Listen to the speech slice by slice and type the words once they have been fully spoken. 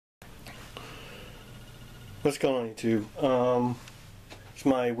What's going on, YouTube? It's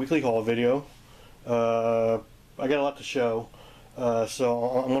my weekly haul video. I got a lot to show,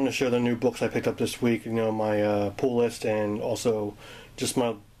 so I'm going to show the new books I picked up this week. You know, my pull list, and also just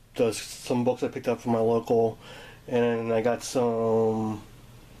some books I picked up from my local. And I got some.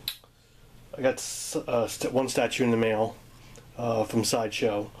 I got one statue in the mail from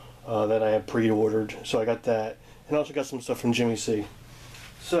Sideshow that I had pre-ordered, so I got that, and I also got some stuff from Jimmy C.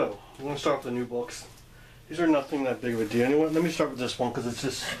 So I'm going to start with the new books. These are nothing that big of a deal. Anyway, let me start with this one because it's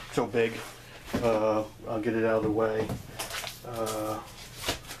just so big. I'll get it out of the way.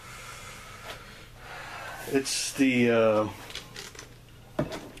 It's the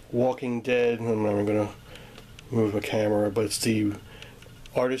Walking Dead. I'm not even going to move the camera, but it's the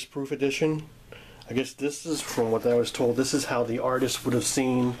artist proof edition. I guess this is, from what I was told, this is how the artist would have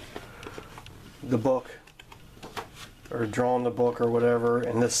seen the book or drawn the book or whatever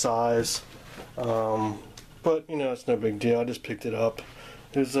in this size. But you know, it's no big deal. I just picked it up.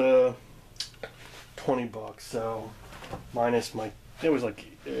 It was $20, so minus my, it was like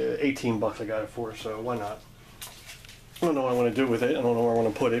 $18 I got it for, so why not? I don't know what I want to do with it. I don't know where I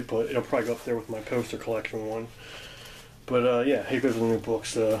want to put it, but it'll probably go up there with my poster collection one. But yeah, here goes the new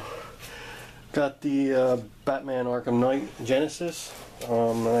books. Got the Batman Arkham Knight Genesis,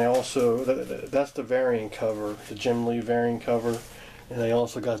 and I also, that's the variant cover, the Jim Lee variant cover, and I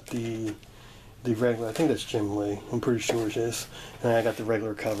also got the regular, I think that's Jim Lee, I'm pretty sure it is, and I got the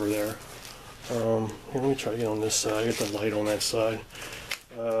regular cover there. Here, let me try to get on this side, I got the light on that side.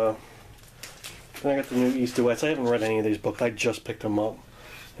 Then I got the new East to West. I haven't read any of these books, I just picked them up,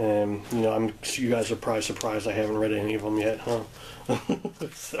 and you know, you guys are probably surprised I haven't read any of them yet, huh?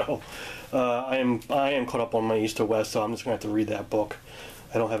 So, I am caught up on my East to West, so I'm just going to have to read that book.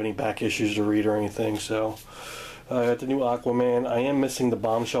 I don't have any back issues to read or anything, so. I got the new Aquaman. I am missing the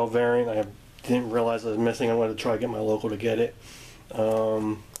Bombshell variant. I didn't realize I was missing. I'm going to try to get my local to get it.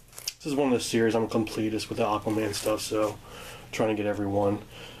 This is one of the series I'm completist with the Aquaman stuff, so I'm trying to get every one.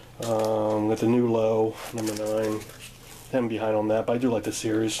 Got the new Low, number 9. I'm behind on that, but I do like the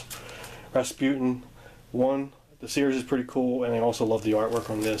series. Rasputin 1. The series is pretty cool, and I also love the artwork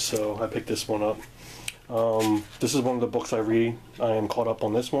on this, so I picked this one up. This is one of the books I read. I am caught up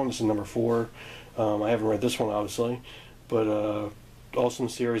on this one. This is number 4. I haven't read this one, obviously, but awesome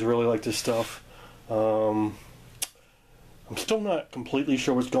series. Really like this stuff. I'm still not completely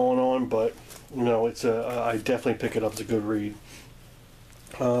sure what's going on, but you know, I definitely pick it up. It's a good read.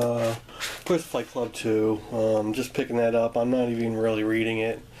 Of course, Fight Club 2. Just picking that up. I'm not even really reading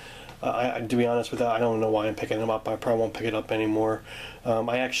it. To be honest with that, I don't know why I'm picking them up. I probably won't pick it up anymore.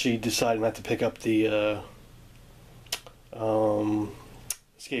 I actually decided not to pick up the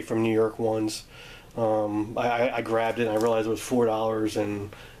Escape from New York ones. I grabbed it and I realized it was $4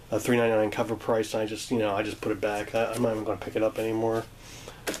 and a $3.99 cover price, and I just put it back. I'm not even going to pick it up anymore.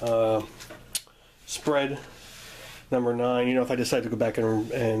 Spread number 9. You know, if I decide to go back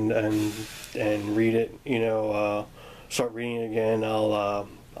and read it, you know, start reading it again, I'll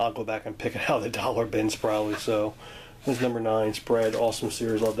go back and pick it out of the dollar bins probably. So this is number 9, Spread. Awesome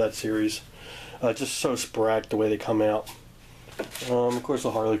series. Love that series. Just so sporadic the way they come out. Of course,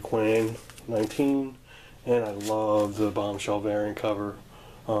 the Harley Quinn 19, and I love the Bombshell variant cover.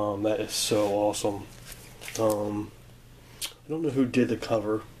 That is so awesome. I don't know who did the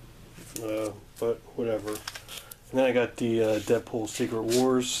cover, but whatever. And then I got the Deadpool Secret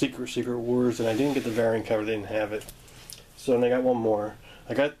Wars, and I didn't get the variant cover. They didn't have it. So then I got one more.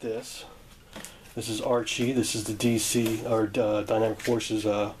 I got this. This is Archie. This is the DC or Dynamic Forces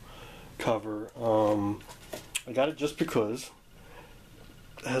cover. I got it just because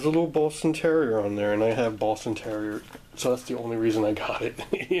it has a little Boston Terrier on there, and I have Boston Terrier, so that's the only reason I got it.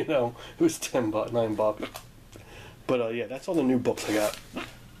 You know, it was $9. But yeah, that's all the new books I got.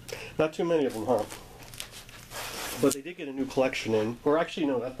 Not too many of them, huh? But they did get a new collection in, or actually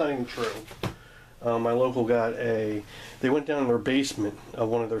no, that's not even true. My local got they went down in their basement of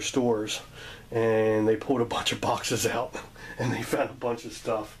one of their stores, and they pulled a bunch of boxes out, and they found a bunch of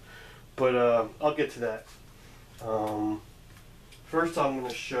stuff. But I'll get to that. First I'm going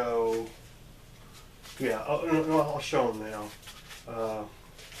to show, yeah, I'll show them now.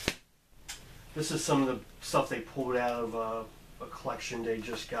 This is some of the stuff they pulled out of a collection they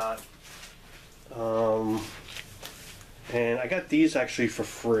just got. And I got these actually for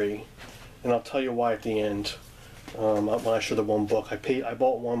free, and I'll tell you why at the end. When I show the one book, I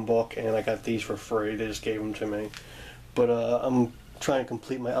bought one book and I got these for free. They just gave them to me. But I'm trying to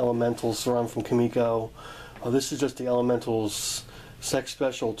complete my Elementals, so I'm from Kimiko. This is just the Elementals Sex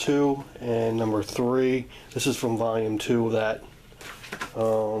Special 2 and number 3. This is from volume 2 of that.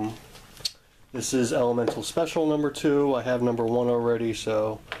 This is Elemental Special number 2. I have number 1 already,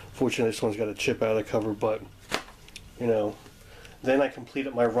 so fortunately this one's got a chip out of the cover, but, you know. Then I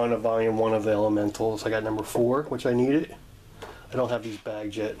completed my run of volume 1 of the Elementals. I got number 4, which I needed. I don't have these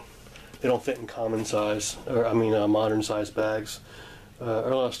bags yet. They don't fit in common size, or I mean modern size bags.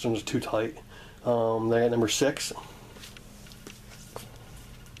 Or else they're too tight. I got number 6.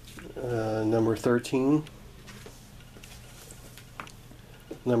 Number 13.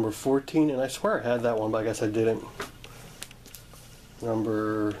 Number 14, and I swear I had that one, but I guess I didn't.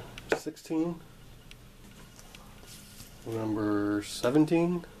 Number 16. Number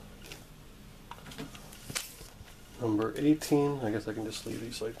 17. Number 18. I guess I can just leave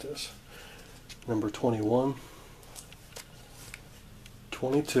these like this. Number 21.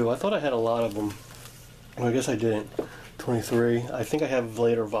 22. I thought I had a lot of them. Well, I guess I didn't. 23. I think I have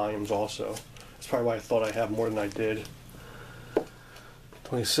later volumes also. That's probably why I thought I have more than I did.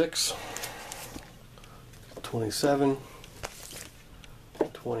 26, 27,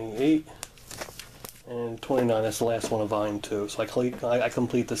 28, and 29. That's the last one of volume 2. So I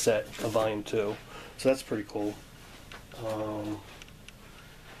complete the set of volume 2. So that's pretty cool.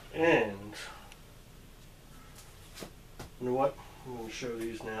 And you know what? I'm going to show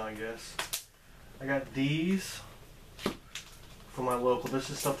these now, I guess. I got these from my local. This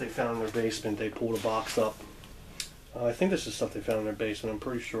is stuff they found in their basement. They pulled a box up. I think this is stuff they found in their basement. I'm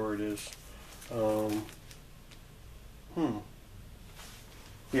pretty sure it is.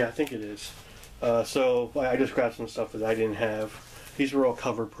 Yeah, I think it is. So I just grabbed some stuff that I didn't have. These were all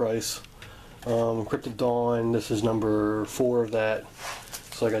cover price. Cryptid Dawn, this is number 4 of that.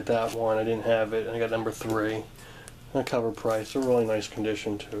 So I got that one. I didn't have it. And I got number 3. And cover price. They're really nice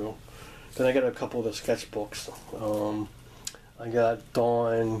condition too. Then I got a couple of the sketchbooks. I got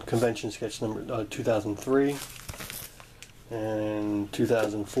Dawn Convention Sketch number 2003. And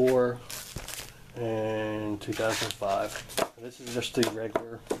 2004 and 2005. This is just the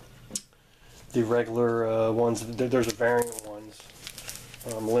regular ones. There's a variant ones,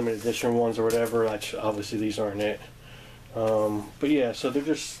 limited edition ones or whatever. Obviously these aren't it. But yeah, so they're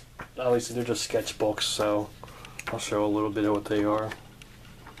just sketchbooks. So I'll show a little bit of what they are.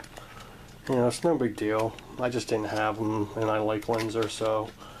 You know, it's no big deal. I just didn't have them, and I like Lenser, so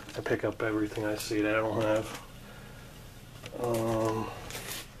I pick up everything I see that I don't have.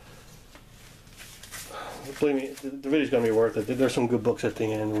 Believe me, the video's gonna be worth it. There's some good books at the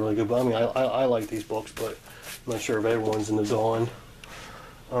end, really good. I mean, I like these books, but I'm not sure if everyone's in the Dawn.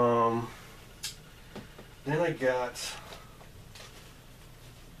 Then I got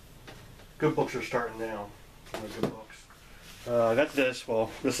good books are starting now. Good books. I got this.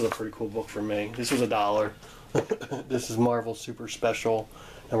 Well, this is a pretty cool book for me. This was $1. This is Marvel Super Special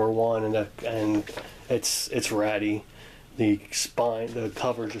number 1, and it's ratty. The spine, the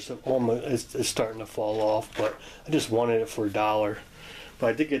cover just almost is starting to fall off, but I just wanted it for $1. But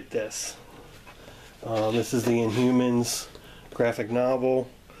I did get this. This is the Inhumans graphic novel.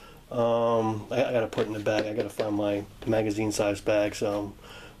 I gotta put it in the bag. I gotta find my magazine-sized bag.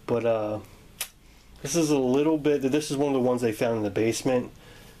 But this is a little bit. This is one of the ones they found in the basement,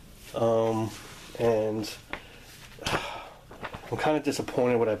 and I'm kind of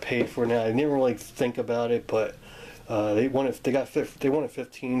disappointed what I paid for it now. I didn't really think about it, but. They wanted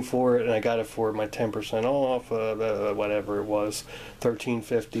 15 for it, and I got it for my 10% off, whatever it was,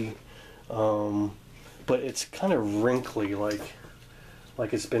 $13.50. But it's kind of wrinkly, like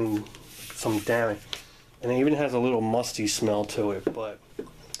it's been some damage, and it even has a little musty smell to it. But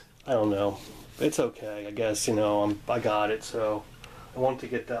I don't know, it's okay, I guess. You know, I got it, so I wanted to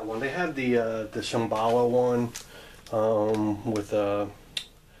get that one. They had the Shambhala one with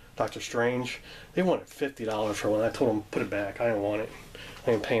Doctor Strange. They wanted $50 for one. I told them put it back. I don't want it.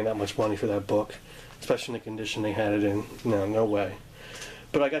 I ain't paying that much money for that book, especially in the condition they had it in. No way.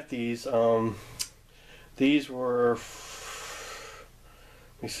 But I got these. These were.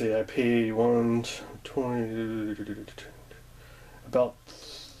 Let me see. I paid about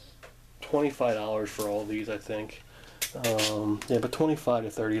 $25 for all these, I think. Yeah, but $25 to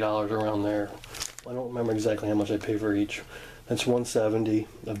 $30 around there. I don't remember exactly how much I paid for each. That's $170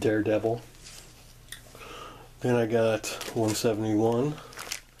 of Daredevil. Then I got $171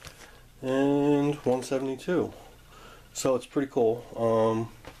 and $172. So it's pretty cool.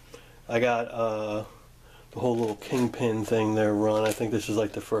 I got the whole little Kingpin thing there run. I think this is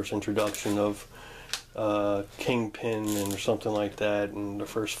like the first introduction of Kingpin and something like that, and the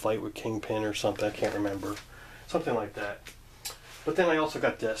first fight with Kingpin or something. I can't remember. Something like that. But then I also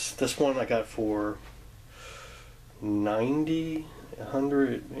got this. This one I got for 90,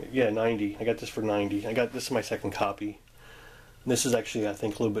 100, yeah, 90. I got this for 90. I got this is my second copy. This is actually, I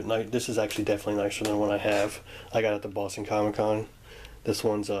think, a little bit nice. This is actually definitely nicer than one I have. I got at the Boston Comic Con. This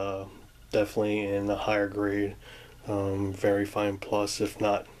one's definitely in the higher grade, very fine plus, if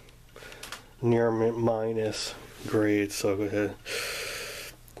not near minus grade. So go ahead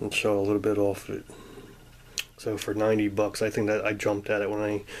and show a little bit off it. So for 90 bucks, I think that I jumped at it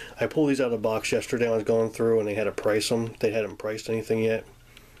when I pulled these out of the box yesterday. I was going through and they had to price them. They hadn't priced anything yet.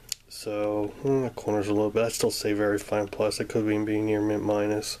 So the corners a little bit. I still say very fine plus. It could be near mint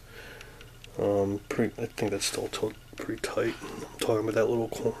minus. I think that's still pretty tight. I'm talking about that little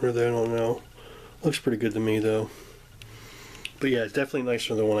corner there. I don't know. Looks pretty good to me though. But yeah, it's definitely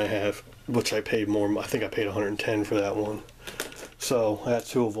nicer than the one I have, which I paid more. I think I paid 110 for that one. So I got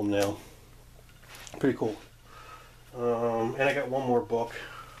two of them now. Pretty cool. And I got one more book,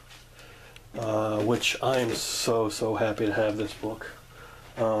 which I'm so happy to have this book.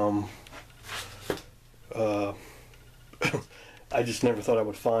 I just never thought I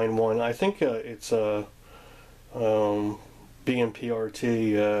would find one. I think it's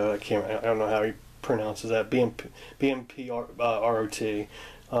BMPRT. I don't know how he pronounces that. BMPROT.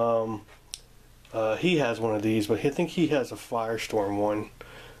 He has one of these, but I think he has a Firestorm one.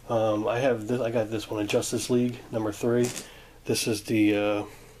 I have this. I got this one, a Justice League #3. This is the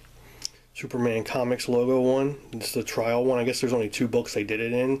Superman Comics logo one. It's the trial one. I guess there's only 2 books they did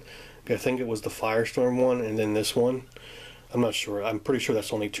it in. I think it was the Firestorm one and then this one. I'm not sure. I'm pretty sure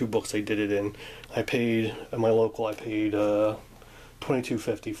that's only 2 books they did it in. I paid at my local. I paid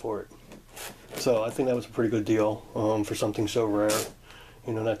 $22.50 for it. So I think that was a pretty good deal for something so rare.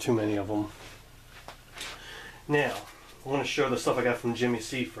 You know, not too many of them. Now, I want to show the stuff I got from Jimmy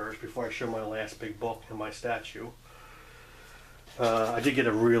C first before I show my last big book and my statue. I did get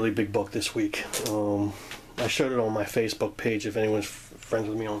a really big book this week. I showed it on my Facebook page. If anyone's friends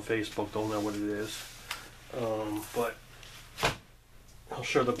with me on Facebook, they'll know what it is. But I'll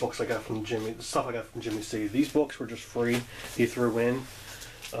show the books I got from Jimmy, the stuff I got from Jimmy C. These books were just free. He threw in.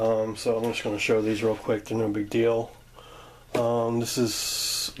 So I'm just going to show these real quick. They're no big deal. This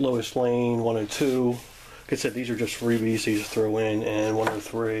is Lois Lane 102. Like I said, these are just freebies he just threw in, and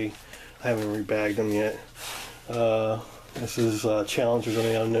 103. I haven't rebagged them yet. This is Challengers of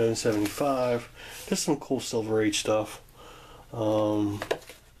the Unknown 75. Just some cool Silver Age stuff.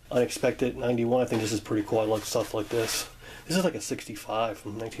 Unexpected 91. I think this is pretty cool. I like stuff like this. This is like a 65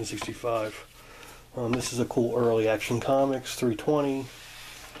 from 1965. This is a cool early Action Comics 320.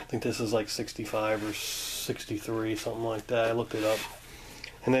 I think this is like 65 or 63, something like that. I looked it up.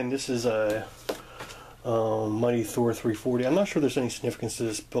 And then this is a Mighty Thor 340. I'm not sure there's any significance to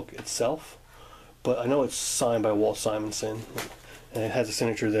this book itself, but I know it's signed by Walt Simonson, and it has a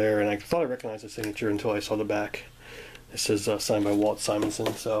signature there, and I thought I recognized the signature until I saw the back. It says signed by Walt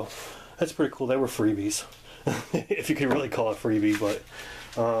Simonson, so that's pretty cool. They were freebies, if you could really call it freebie, but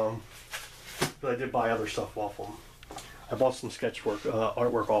I did buy other stuff off them. I bought some sketchwork,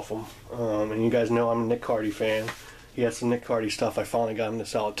 artwork off them, and you guys know I'm a Nick Cardy fan. He had some Nick Cardy stuff. I finally got him to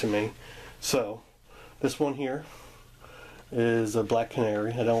sell it to me. So, this one here is a Black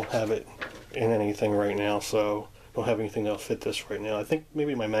Canary. I don't have it in anything right now, so I don't have anything that'll fit this right now. I think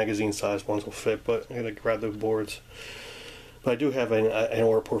maybe my magazine size ones will fit, but I gotta grab those boards. But I do have an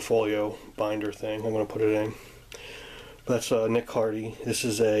art portfolio binder thing. I'm gonna put it in. That's Nick Cardy. This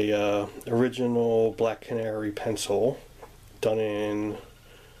is a original Black Canary pencil, done in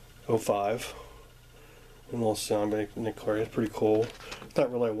 05. And little sound by Nick Cardy. It's pretty cool. It's not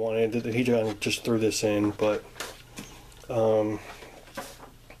really what I wanted. He just threw this in, but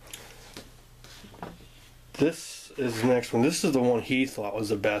this is the next one. This is the one he thought was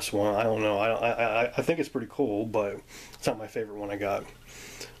the best one. I don't know. I think it's pretty cool, but it's not my favorite one I got.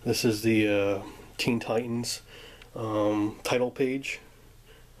 This is the Teen Titans title page,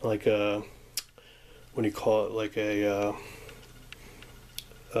 like what do you call it? Like a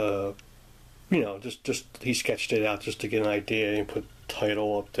you know, just he sketched it out just to get an idea and put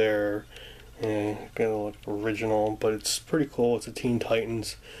title up there and kind of look original, but it's pretty cool. It's a Teen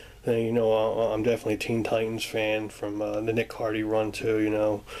Titans. And, you know, I'm definitely a Teen Titans fan from the Nick Cardy run too. You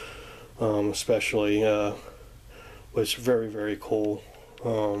know, especially, but it's very cool.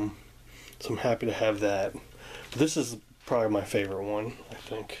 So I'm happy to have that. But this is probably my favorite one, I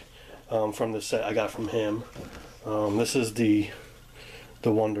think, from the set I got from him. This is the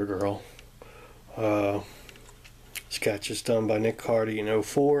Wonder Girl. Sketch is done by Nick Cardy in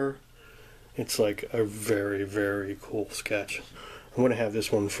 04. It's like a very cool sketch. I'm going to have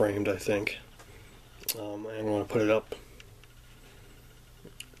this one framed, I think. And I'm going to put it up.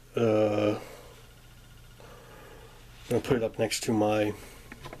 I'm going to put it up next to my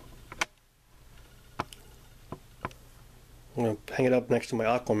I'm gonna hang it up next to my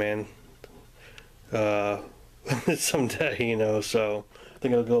Aquaman someday, you know. So I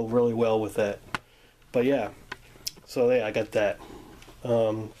think it'll go really well with that. But yeah, so yeah, I got that.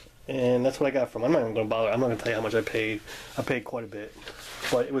 And that's what I got from. I'm not even gonna bother. I'm not gonna tell you how much I paid. I paid quite a bit,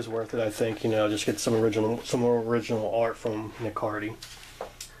 but it was worth it. I think, you know, just get some more original art from Nick Hardy.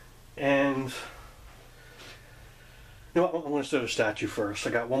 And you know what? I'm gonna show the statue first. I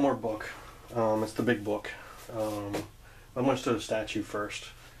got one more book. It's the big book. I'm gonna show the statue first.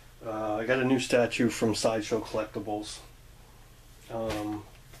 I got a new statue from Sideshow Collectibles.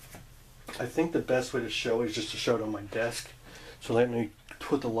 I think the best way to show it is just to show it on my desk. So let me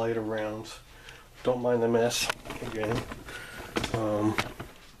put the light around. Don't mind the mess again.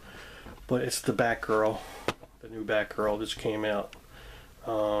 But it's the Batgirl. The new Batgirl just came out.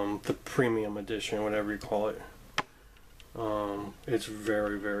 The premium edition, whatever you call it. It's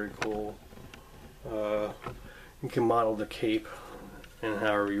very, very cool. You can model the cape and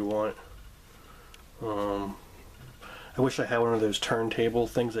however you want. I wish I had one of those turntable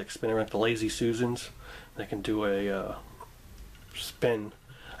things that spin around, the Lazy Susans. That can do a spin.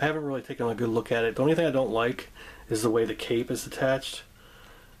 I haven't really taken a good look at it. The only thing I don't like is the way the cape is attached.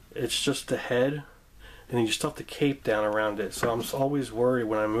 It's just the head, and then you stuff the cape down around it. So I'm always worried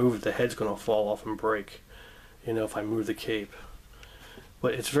when I move, the head's going to fall off and break, you know, if I move the cape.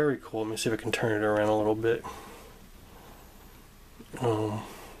 But it's very cool. Let me see if I can turn it around a little bit.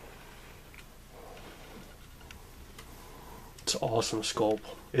 It's awesome sculpt.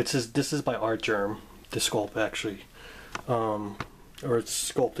 This is by Artgerm, the sculpt actually. Or it's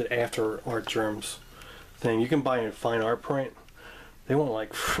sculpted after Artgerm's thing. You can buy a fine art print. They want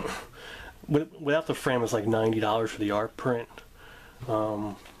like, without the frame, it's like $90 for the art print.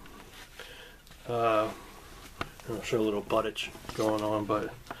 I'll show a little buttage going on,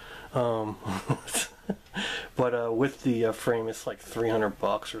 but with the frame, it's like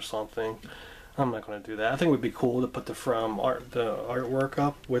 $300 or something. I'm not going to do that. I think it would be cool to put the artwork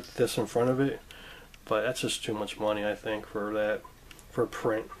up with this in front of it, but that's just too much money, I think, for that, for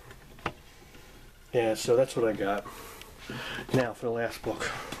print. Yeah, so that's what I got. Now for the last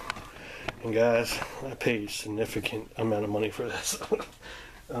book. And guys, I paid a significant amount of money for this.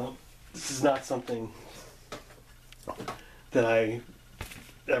 This is not something that I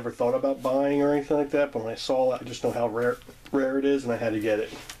ever thought about buying or anything like that, but when I saw it, I just know how rare it is, and I had to get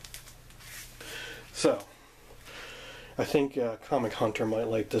it. So, I think Comic Hunter might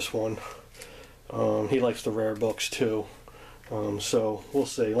like this one. He likes the rare books too. So, we'll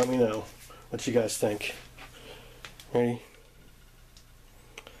see. Let me know what you guys think. Ready?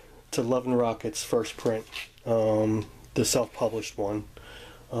 It's a Love and Rockets first print. The self-published one.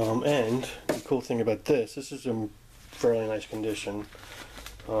 And the cool thing about this is in fairly nice condition.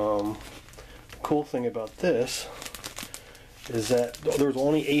 The cool thing about this is that there's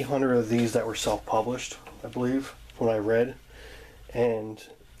only 800 of these that were self-published, I believe, when I read, and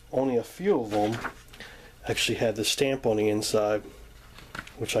only a few of them actually had the stamp on the inside,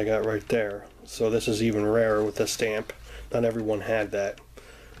 which I got right there. So this is even rarer with the stamp. Not everyone had that.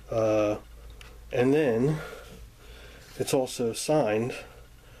 And then it's also signed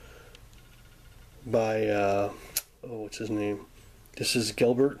by what's his name? This is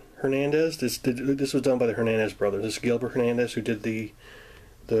Gilbert Hernandez. This was done by the Hernandez brothers. This is Gilbert Hernandez who did the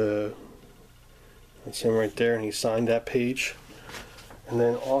that's him right there, and he signed that page. And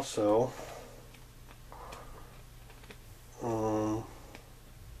then also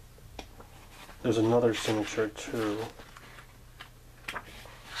there's another signature too.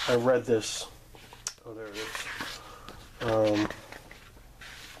 I read this. Oh, there it is.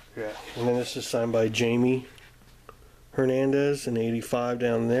 Yeah, and then this is signed by Jamie Hernandez in '85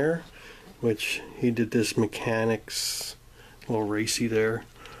 down there, which he did this mechanics, a little racy there.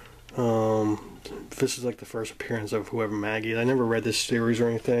 This is like the first appearance of whoever Maggie. I never read this series or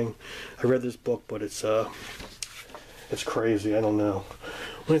anything. I read this book, but it's crazy. I don't know.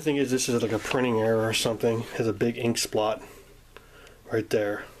 Only thing is, this is like a printing error or something. It has a big ink spot right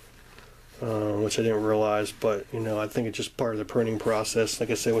there, which I didn't realize. But you know, I think it's just part of the printing process. Like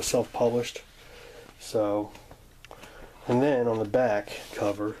I said, it was self-published. So, and then on the back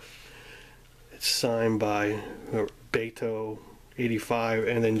cover, it's signed by Beto 85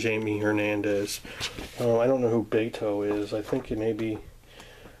 and then Jamie Hernandez. I don't know who Beto is. I think it maybe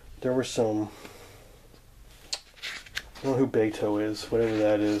there were some. I don't know who Beto is, whatever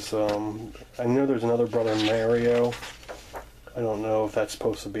that is. I know there's another brother, Mario. I don't know if that's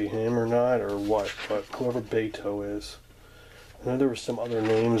supposed to be him or not, or what, but whoever Beto is. I know there were some other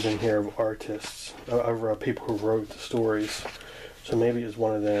names in here of artists, of people who wrote the stories, so maybe it's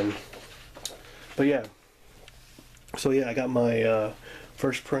one of them. But yeah, So yeah, I got my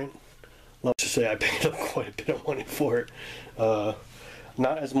first print. Let's just say I paid up quite a bit of money for it.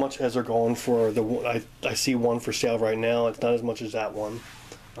 Not as much as they're going for the one. I see one for sale right now. It's not as much as that one.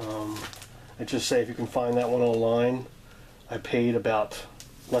 I just say if you can find that one online, I paid about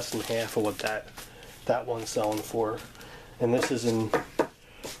less than half of what that one's selling for, and this is in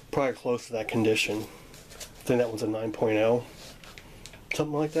probably close to that condition. I think that one's a 9.0,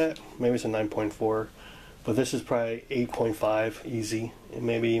 something like that. Maybe it's a 9.4, but this is probably 8.5 easy, and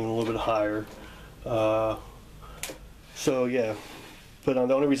maybe even a little bit higher. So yeah. But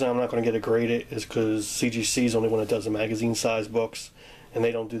the only reason I'm not going to get it graded is because CGC is the only one that does the magazine size books, and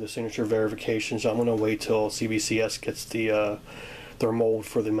they don't do the signature verification. So I'm going to wait till CBCS gets their mold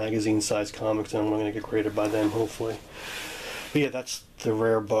for the magazine size comics, and I'm going to get graded by them hopefully. But yeah, that's the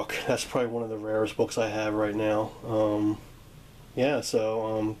rare book. That's probably one of the rarest books I have right now. Yeah,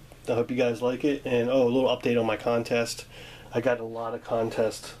 so I hope you guys like it. And oh, a little update on my contest. I got a lot of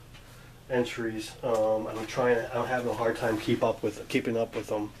contest entries. I'm having a hard time keeping up with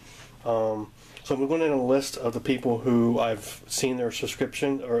them. So I'm going in a list of the people who I've seen their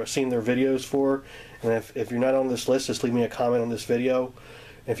subscription or seen their videos for, and if you're not on this list, just leave me a comment on this video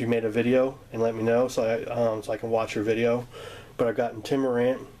if you made a video and let me know so I can watch your video. But I've gotten Tim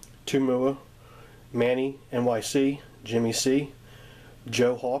Morant, Tumua, Manny NYC, Jimmy C,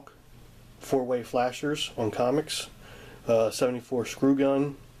 Joe Hawk, 4-Way Flashers on comics, 74 Screw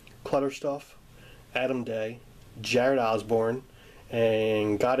Gun, Clutter Stuff, Adam Day, Jared Osborne,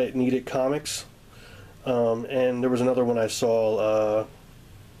 and Got It Need It Comics. And there was another one I saw,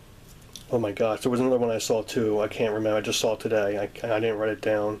 oh my gosh, there was another one I saw too. I can't remember, I just saw it today. I didn't write it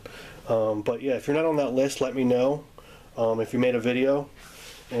down. But yeah, if you're not on that list, let me know if you made a video,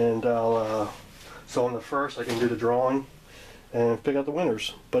 and so on the first I can do the drawing and pick out the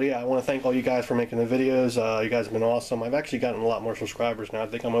winners. But yeah, I want to thank all you guys for making the videos. You guys have been awesome. I've actually gotten a lot more subscribers now. I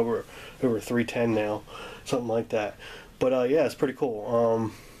think I'm over 310 now, something like that. But yeah, it's pretty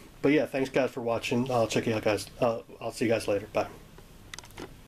cool. But yeah, thanks guys for watching. I'll check you out, guys. I'll see you guys later. Bye.